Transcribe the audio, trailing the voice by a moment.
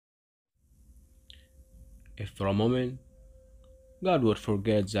If for a moment God would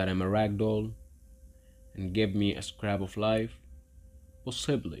forget that I'm a rag doll and give me a scrap of life,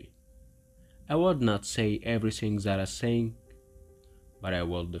 possibly I would not say everything that I think, but I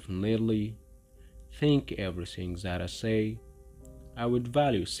will definitely think everything that I say. I would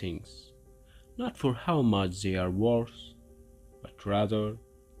value things not for how much they are worth, but rather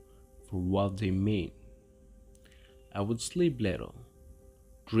for what they mean. I would sleep little,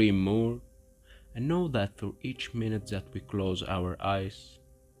 dream more, and know that for each minute that we close our eyes,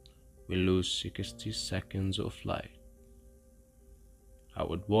 we lose 60 seconds of light. I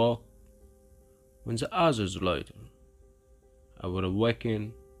would walk when the others loiter. I would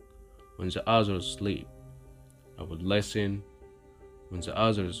awaken when the others sleep. I would listen when the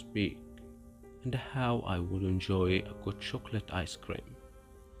others speak. And how I would enjoy a good chocolate ice cream.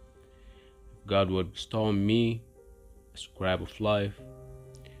 If God would bestow on me a scrap of life,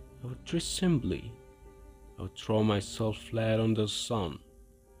 I would dress simply. I would throw myself flat on the sun,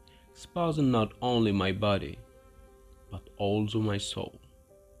 exposing not only my body, but also my soul.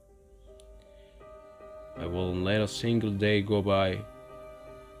 I wouldn't let a single day go by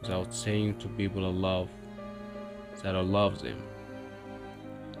without saying to people I love that I love them.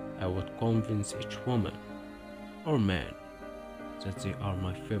 I would convince each woman or man that they are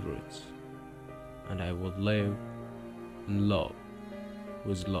my favorites, and I would live in love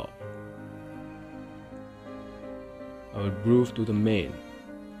with love. I would prove to the men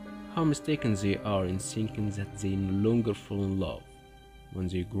how mistaken they are in thinking that they no longer fall in love when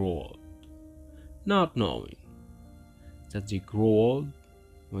they grow old, not knowing that they grow old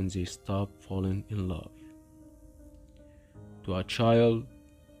when they stop falling in love. To a child,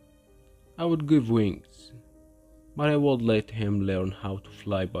 I would give wings, but I would let him learn how to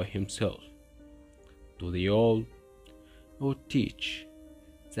fly by himself. To the old, I would teach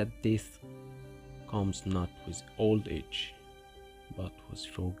that death comes not with old age, but with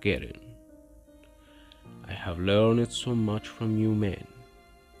forgetting. I have learned so much from you men.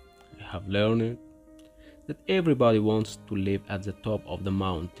 I have learned that everybody wants to live at the top of the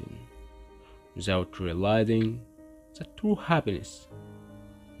mountain, without realizing that true happiness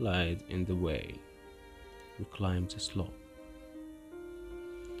lies in the way we climb the slope.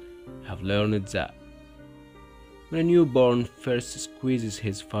 I have learned that when a newborn first squeezes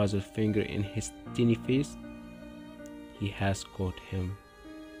his father's finger in his tiny fist, he has caught him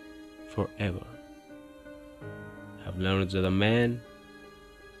forever. I have learned that a man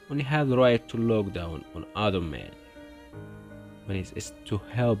only has the right to look down on other men when it is to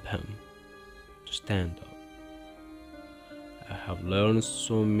help him to stand up. I have learned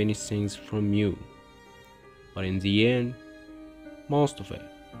so many things from you, but in the end, most of it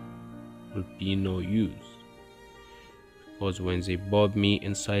will be no use, because when they put me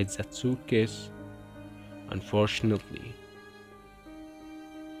inside that suitcase, unfortunately,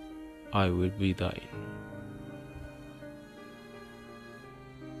 I will be dying.